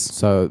 Yes.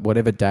 So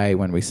whatever day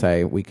when we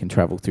say we can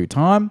travel through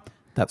time,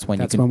 that's when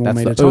that's you can. When we'll that's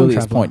meet the a time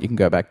earliest traveller. point you can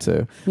go back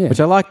to. Yeah. Which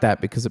I like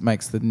that because it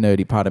makes the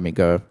nerdy part of me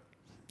go,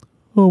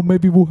 oh,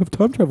 maybe we'll have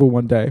time travel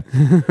one day.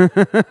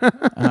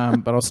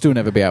 But I'll still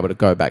never be able to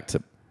go back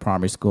to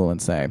primary school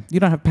and say, you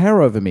don't have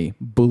power over me,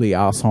 bully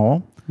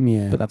asshole.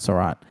 Yeah. But that's all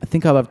right. I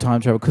think I love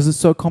time travel because it's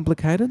so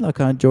complicated.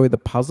 Like, I enjoy the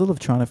puzzle of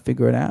trying to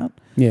figure it out.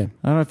 Yeah.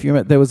 I don't know if you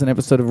remember, there was an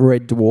episode of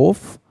Red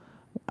Dwarf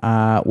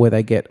where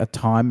they get a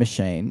time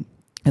machine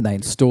and they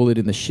install it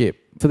in the ship.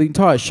 For the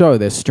entire show,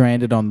 they're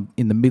stranded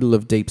in the middle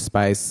of deep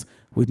space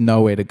with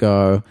nowhere to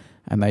go,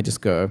 and they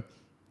just go,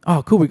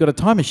 oh, cool, we got a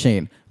time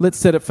machine. Let's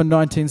set it for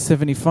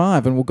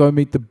 1975 and we'll go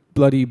meet the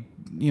bloody,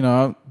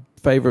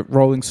 favourite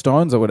Rolling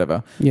Stones or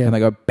whatever. Yeah. And they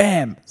go,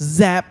 bam,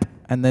 zap,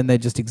 and then they're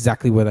just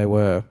exactly where they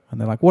were. And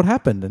they're like, what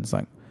happened? And it's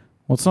like,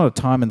 well, it's not a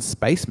time and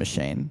space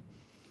machine.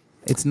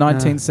 It's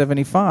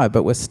 1975,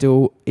 but we're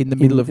still in the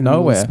middle of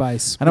nowhere.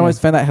 Space. And I always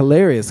found that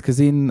hilarious because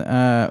in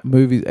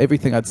movies,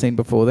 everything I'd seen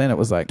before then, it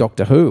was like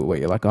Doctor Who, where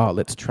you're like, oh,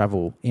 let's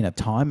travel in a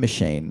time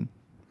machine,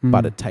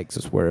 but it takes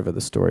us wherever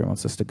the story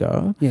wants us to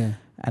go. Yeah.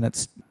 And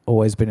it's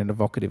always been an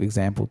evocative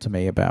example to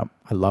me about,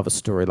 I love a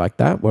story like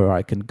that where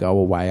I can go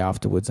away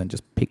afterwards and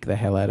just pick the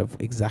hell out of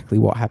exactly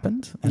what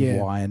happened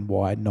and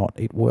why not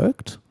it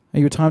worked. Are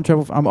you a time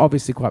travel? I'm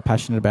obviously quite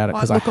passionate about it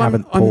because I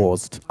haven't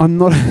paused. I'm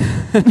not.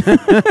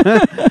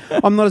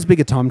 I'm not as big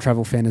a time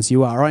travel fan as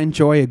you are. I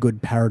enjoy a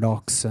good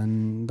paradox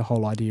and the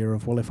whole idea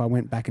of, well, if I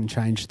went back and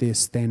changed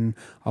this, then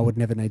I would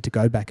never need to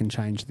go back and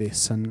change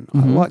this. And I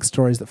like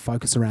stories that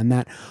focus around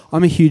that.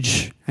 I'm a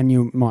huge, and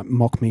you might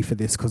mock me for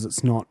this because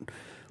it's not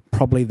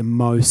probably the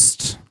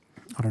most,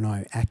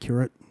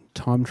 accurate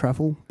time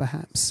travel,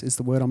 perhaps, is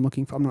the word I'm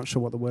looking for. I'm not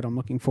sure what the word I'm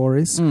looking for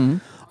is.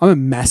 I'm a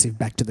massive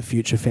Back to the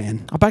Future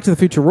fan. Oh, Back to the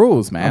Future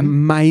rules, man.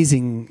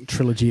 Amazing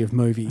trilogy of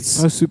movies.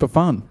 So super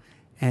fun.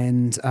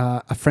 And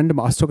I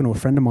was talking to a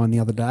friend of mine the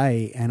other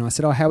day, and I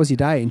said, oh, how was your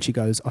day? And she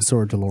goes, I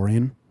saw a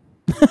DeLorean.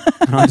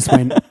 And I just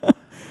went,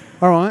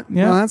 all right.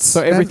 Yeah, well,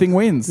 so everything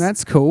wins.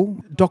 That's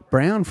cool. Doc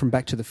Brown from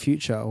Back to the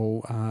Future,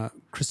 or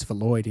Christopher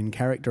Lloyd in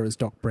character as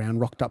Doc Brown,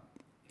 rocked up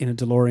in a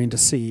DeLorean to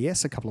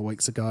CES a couple of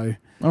weeks ago.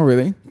 Oh,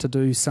 really? To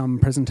do some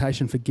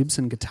presentation for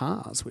Gibson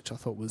guitars, which I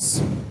thought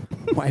was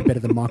way better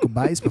than Michael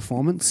Bay's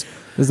performance.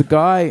 There's a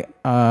guy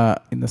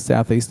in the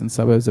southeastern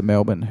suburbs of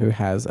Melbourne who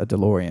has a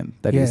DeLorean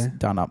that is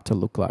done up to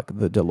look like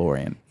the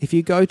DeLorean. If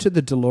you go to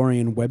the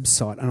DeLorean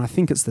website, and I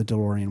think it's the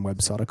DeLorean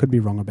website, I could be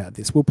wrong about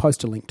this, we'll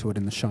post a link to it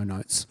in the show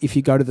notes. If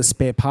you go to the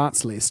spare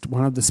parts list,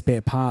 one of the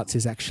spare parts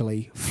is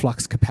actually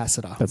flux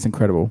capacitor. That's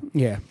incredible.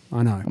 Yeah,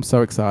 I know. I'm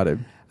so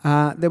excited.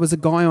 There was a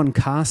guy on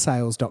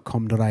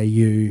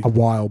carsales.com.au a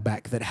while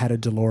back that had a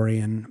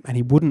DeLorean and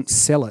he wouldn't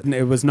sell it. And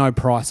there was no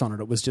price on it.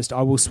 It was just,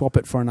 I will swap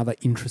it for another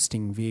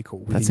interesting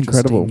vehicle. That's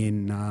incredible.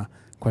 In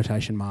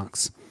quotation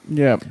marks.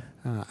 Yeah.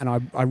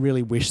 And I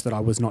really wish that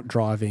I was not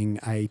driving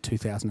a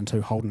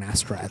 2002 Holden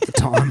Astra at the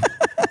time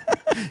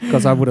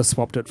because I would have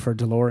swapped it for a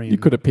DeLorean. You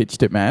could have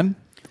pitched it, man.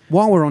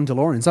 While we're on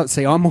DeLoreans,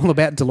 see, I'm all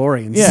about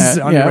DeLoreans. Yeah, This is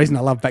the only reason I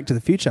love Back to the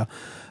Future.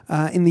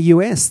 In the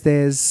US,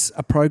 there's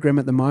a program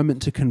at the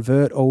moment to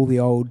convert all the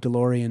old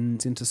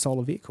DeLoreans into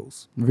solar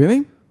vehicles.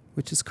 Really?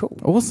 Which is cool.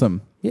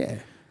 Awesome. Yeah.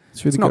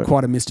 It's not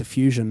quite a Mr.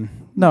 Fusion.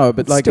 No,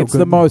 but it's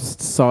the most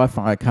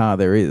sci-fi car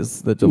there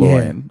is, the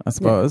DeLorean, I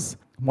suppose.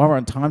 Yeah. While we're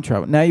on time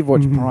travel, now you've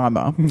watched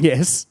Primer.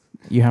 Yes.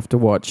 You have to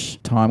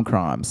watch Time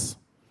Crimes.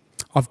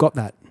 I've got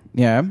that.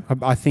 Yeah.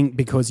 I think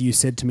because you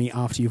said to me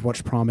after you've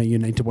watched Primer, you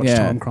need to watch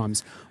Time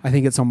Crimes. I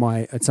think it's on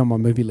my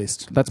movie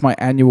list. That's my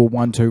annual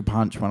 1-2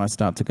 punch when I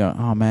start to go,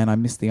 oh man, I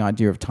miss the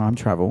idea of time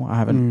travel. I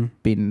haven't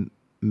been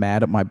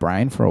mad at my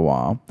brain for a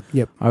while.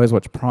 Yep. I always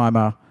watch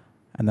Primer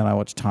and then I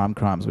watch Time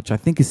Crimes, which I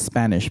think is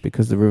Spanish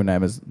because the real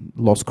name is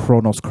Los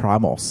Cronos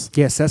Cramos.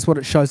 Yes, that's what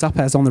it shows up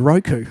as on the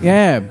Roku.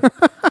 Yeah.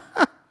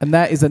 And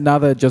that is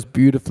another just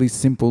beautifully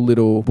simple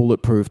little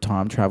bulletproof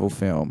time travel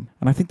film.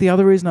 And I think the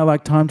other reason I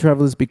like time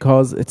travel is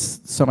because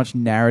it's so much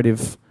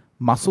narrative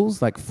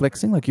muscles, like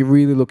flexing. Like you're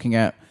really looking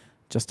at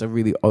just a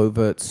really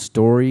overt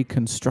story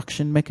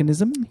construction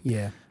mechanism.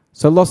 Yeah.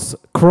 So Los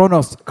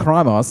Cronos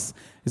Cramos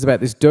is about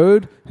this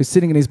dude who's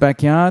sitting in his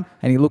backyard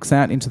and he looks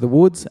out into the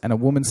woods and a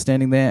woman's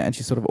standing there and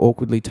she sort of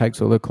awkwardly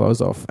takes all her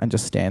clothes off and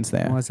just stands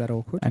there. Why is that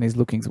awkward? And he's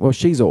looking... Well,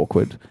 she's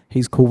awkward.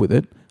 He's cool with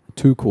it.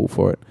 Too cool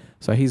for it.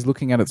 So he's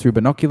looking at it through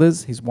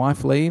binoculars. His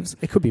wife leaves.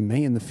 It could be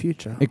me in the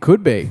future. It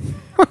could be.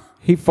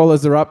 He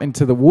follows her up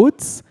into the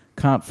woods.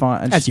 Can't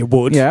find... And as you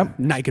would. Yeah.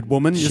 Naked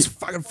woman. You just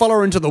fucking follow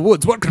her into the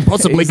woods. What could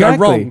possibly go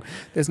wrong?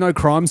 There's no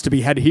crimes to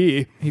be had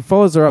here. He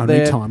follows her up Only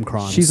there. Time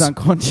crimes. She's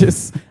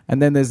unconscious.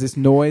 And then there's this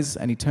noise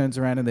and he turns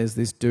around and there's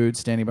this dude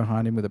standing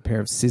behind him with a pair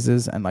of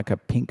scissors and like a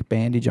pink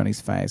bandage on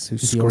his face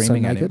who's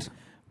screaming at him.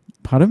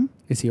 Pardon?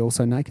 Is he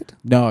also naked?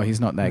 No, he's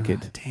not naked.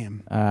 Oh,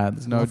 damn.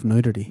 There's no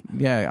nudity.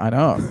 Yeah, I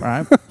know,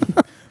 right?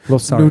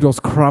 Los Nudos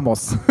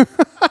Cramos.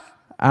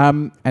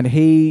 And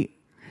he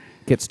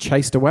gets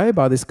chased away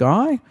by this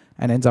guy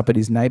and ends up at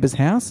his neighbour's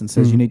house and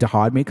says, you need to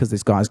hide me because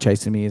this guy's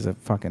chasing me as a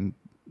fucking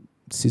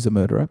scissor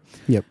murderer.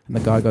 Yep. And the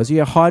guy goes,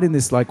 yeah, hide in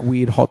this like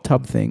weird hot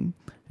tub thing.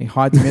 He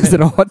hides him in it. Is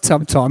it a hot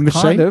tub time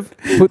machine? Kind of.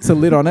 Puts a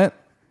lid on it.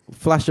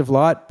 flash of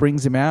light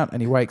brings him out,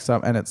 and he wakes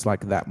up, and it's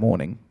like that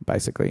morning,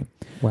 basically.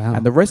 Wow.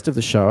 And the rest of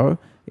the show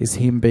is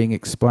him being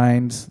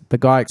explained. The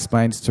guy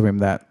explains to him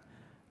that,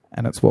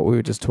 and it's what we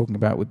were just talking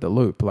about with the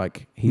loop.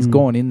 Like, he's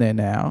gone in there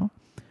now,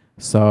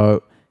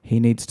 so he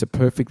needs to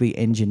perfectly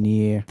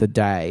engineer the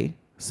day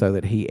so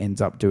that he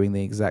ends up doing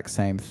the exact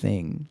same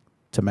thing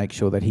to make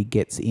sure that he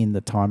gets in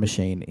the time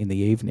machine in the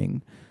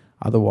evening.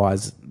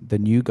 Otherwise, the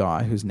new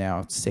guy, who's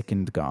now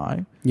second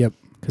guy,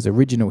 because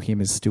original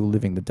him is still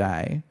living the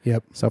day.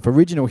 So if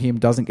original him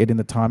doesn't get in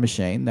the time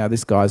machine, now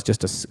this guy's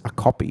just a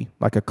copy,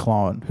 like a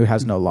clone who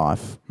has no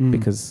life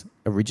because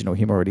original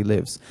him already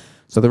lives.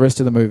 So the rest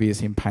of the movie is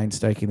him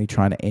painstakingly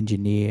trying to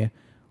engineer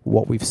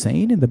what we've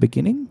seen in the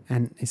beginning.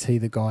 And is he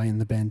the guy in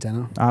the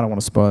bandana? I don't want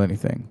to spoil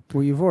anything.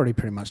 Well, you've already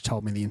pretty much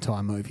told me the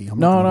entire movie.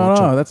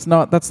 No.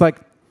 That's like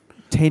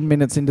 10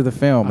 minutes into the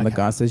film, and the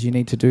guy says, you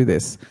need to do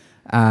this.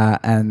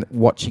 And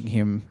watching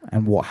him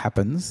and what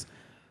happens,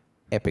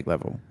 epic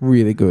level.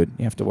 Really good.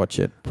 You have to watch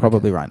it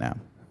probably right now.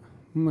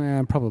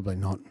 Probably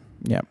not.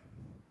 Yep.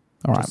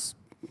 All right. Just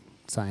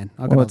saying.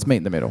 Let's meet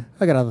in the middle.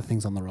 I got other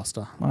things on the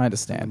roster. I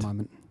understand. At the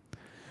moment.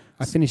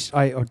 I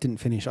didn't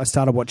finish. I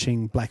started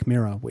watching Black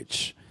Mirror,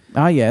 which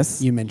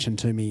yes, you mentioned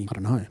to me, I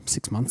don't know,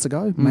 6 months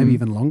ago, maybe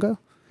even longer.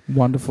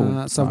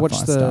 Wonderful. So I've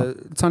watched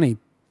it's only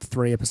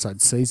 3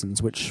 episode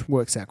seasons, which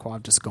works out quite.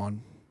 I've just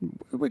gone,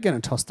 we're going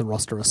to toss the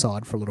roster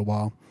aside for a little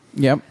while.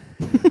 Yep.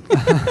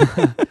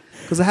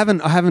 Because I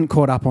haven't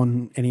caught up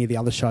on any of the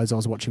other shows I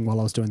was watching while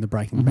I was doing the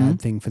Breaking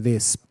Bad thing for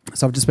this.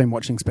 So I've just been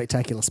watching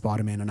Spectacular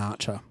Spider-Man and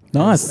Archer.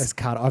 Nice. As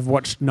I've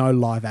watched no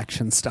live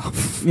action stuff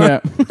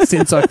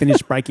since I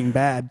finished Breaking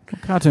Bad.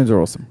 Cartoons are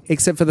awesome.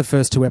 Except for the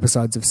first 2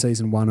 episodes of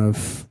season 1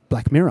 of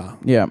Black Mirror.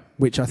 Yeah.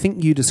 Which I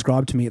think you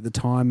described to me at the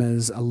time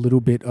as a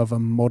little bit of a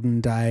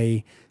modern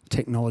day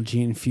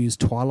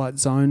technology-infused Twilight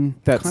Zone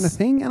kind of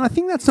thing. And I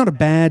think that's not a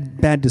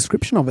bad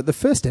description of it. The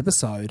first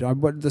episode,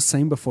 the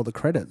scene before the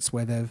credits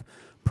where the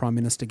Prime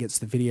Minister gets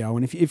the video.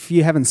 And if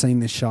you haven't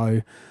seen this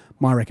show,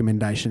 my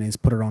recommendation is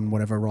put it on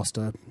whatever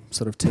roster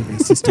sort of TV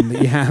system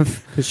that you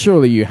have. Because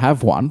surely you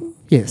have one.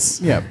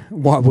 Yes. Yeah.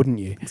 Why wouldn't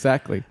you?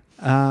 Exactly.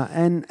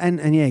 And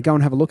yeah, go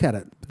and have a look at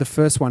it. The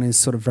first one is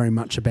sort of very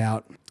much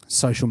about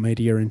social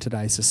media in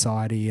today's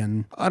society,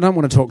 and I don't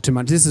want to talk too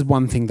much. This is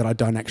one thing that I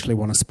don't actually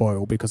want to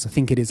spoil because I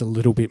think it is a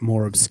little bit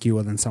more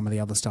obscure than some of the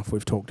other stuff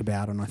we've talked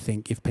about, and I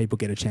think if people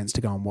get a chance to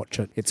go and watch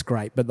it, it's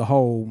great. But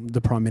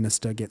the Prime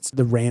Minister gets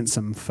the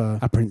ransom for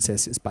a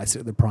princess is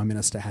basically the Prime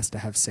Minister has to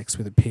have sex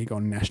with a pig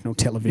on national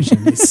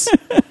television. Is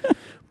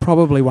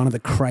probably one of the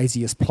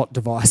craziest plot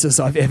devices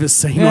I've ever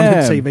seen on a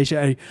TV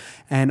show.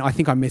 And I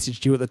think I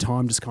messaged you at the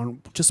time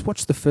just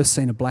watch the first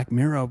scene of Black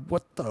Mirror.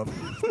 What the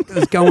f***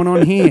 is going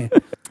on here?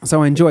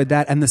 So I enjoyed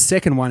that. And the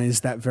second one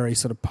is that very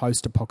sort of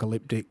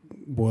post-apocalyptic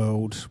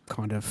world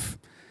kind of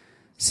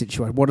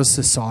situation. What does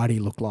society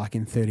look like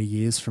in 30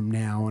 years from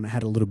now? And it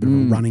had a little bit of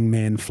a Running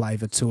Man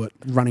flavour to it.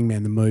 Running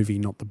Man the movie,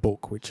 not the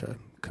book, which are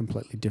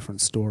completely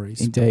different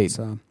stories. Indeed.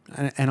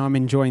 But, and I'm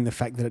enjoying the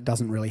fact that it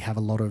doesn't really have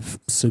a lot of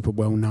super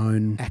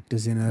well-known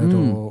actors in it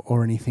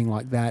or anything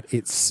like that.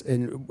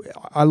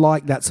 I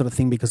like that sort of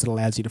thing because it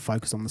allows you to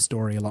focus on the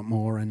story a lot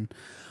more, and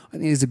I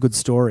think it's a good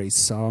story.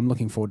 So I'm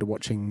looking forward to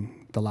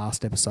watching the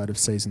last episode of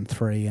season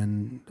 3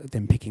 and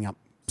then picking up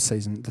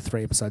the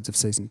 3 episodes of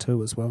season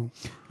 2 as well.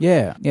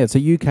 Yeah, it's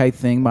a UK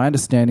thing. My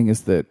understanding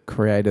is the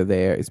creator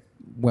there is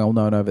well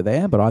known over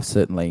there, but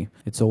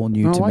it's all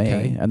new to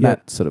me. And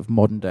that sort of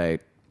modern day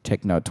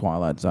techno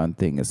Twilight Zone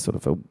thing is sort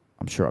of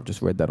I'm sure I've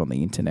just read that on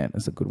the internet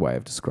as a good way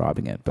of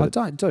describing it. But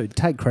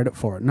take credit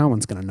for it. No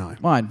one's going to know.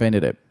 I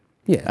invented it.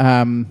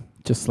 Yeah.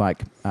 Just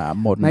like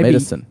modern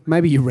medicine.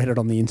 Maybe you read it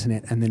on the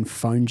internet and then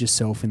phoned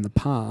yourself in the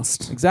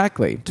past.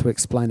 Exactly. To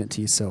explain it to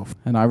yourself.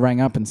 And I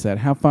rang up and said,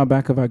 how far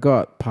back have I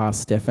got,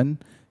 past Stefan?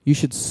 You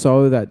should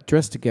sew that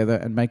dress together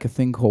and make a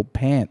thing called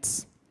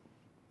pants.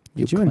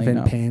 Did you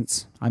invent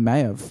pants? I may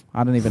have.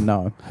 I don't even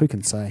know. Who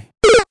can say?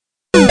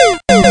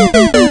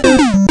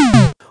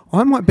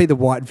 I might be the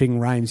white Ving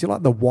Rhames. You're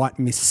like the white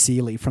Miss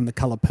Seeley from The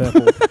Colour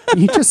Purple.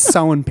 You're just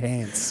sewing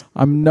pants.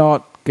 I'm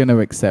not going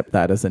to accept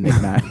that as a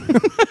nickname.